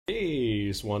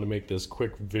Just wanted to make this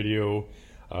quick video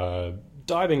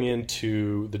diving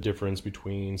into the difference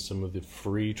between some of the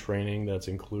free training that's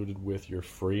included with your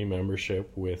free membership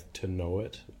with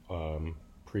Tonoit,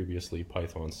 previously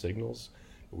PythonSignals,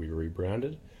 we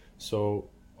rebranded. So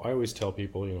I always tell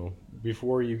people,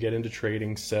 before you get into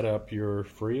trading, set up your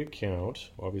free account.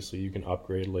 Obviously you can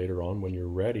upgrade later on when you're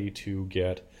ready to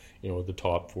get the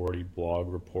top 40 blog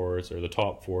reports or the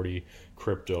top 40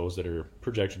 cryptos that are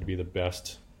projected to be the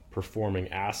best performing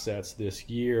assets this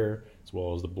year, as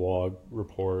well as the blog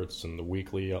reports and the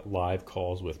weekly live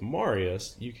calls with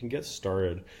Marius. You can get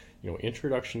started.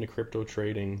 Introduction to crypto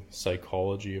trading,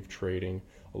 psychology of trading.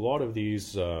 A lot of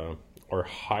these are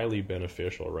highly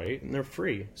beneficial, right? And they're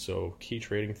free. So key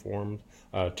trading forms,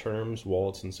 terms,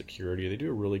 wallets, and security, they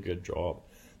do a really good job.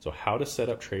 So how to set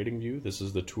up TradingView. This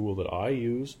is the tool that I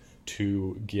use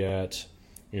to get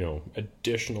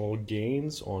additional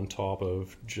gains on top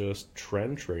of just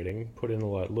trend trading. Put in a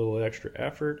little extra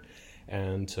effort,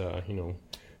 and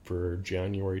for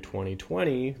January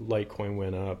 2020, Litecoin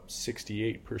went up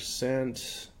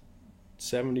 68%,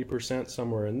 70%,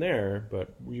 somewhere in there.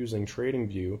 But using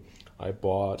TradingView, I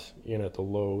bought in at the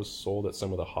lows, sold at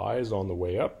some of the highs on the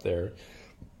way up there,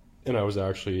 and I was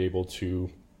actually able to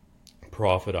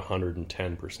profit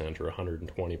 110% or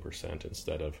 120%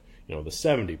 instead of the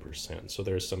 70%. So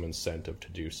there's some incentive to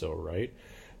do so, right?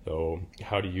 So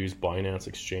how to use Binance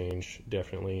Exchange,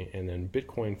 definitely, and then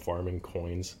Bitcoin farming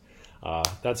coins.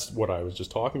 That's what I was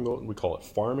just talking about. We call it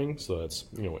farming. So that's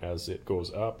as it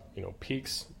goes up,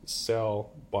 peaks,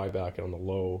 sell, buy back on the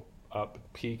low, up,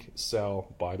 peak,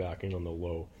 sell, buy back in on the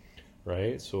low,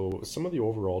 right? So some of the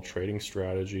overall trading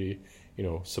strategy,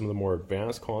 some of the more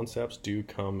advanced concepts do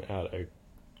come at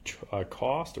a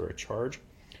cost or a charge.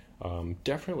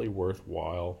 Definitely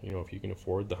worthwhile. If you can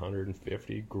afford the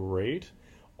 150, great.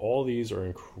 All these are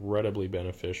incredibly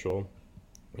beneficial.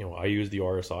 I use the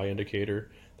RSI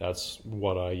indicator. That's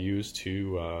what I use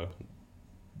to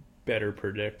better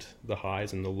predict the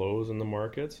highs and the lows in the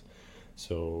markets.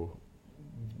 So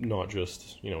not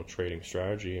just trading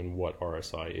strategy and what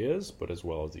RSI is, but as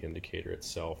well as the indicator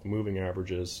itself. Moving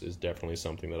averages is definitely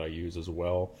something that I use as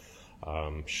well.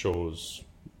 Shows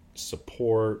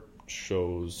support,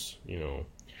 shows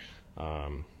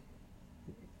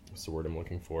what's the word I'm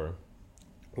looking for,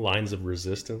 lines of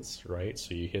resistance, right?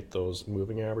 So you hit those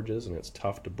moving averages and it's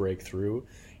tough to break through.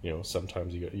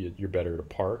 Sometimes you're better to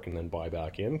park and then buy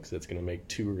back in, because it's going to make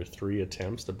 2 or 3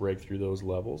 attempts to break through those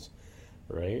levels,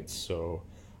 right? So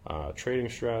trading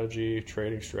strategy, it's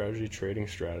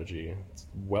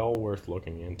well worth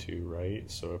looking into,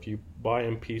 right? So if you buy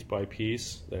them piece by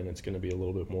piece, then it's going to be a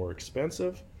little bit more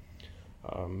expensive.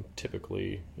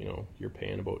 Typically, you're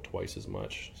paying about twice as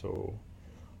much, so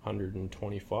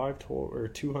 125 total or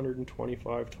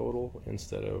 225 total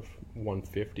instead of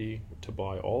 150 to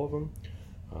buy all of them.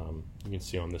 You can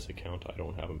see on this account I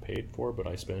don't have them paid for, but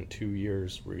I spent 2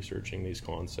 years researching these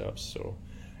concepts, so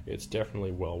it's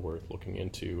definitely well worth looking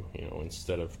into.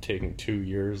 Instead of taking 2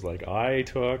 years like I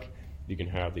took, you can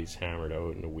have these hammered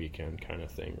out in a weekend kind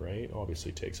of thing, right?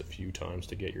 Obviously it takes a few times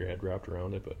to get your head wrapped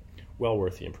around it, but well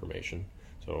worth the information.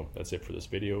 So that's it for this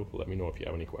video. Let me know if you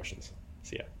have any questions.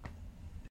 See ya.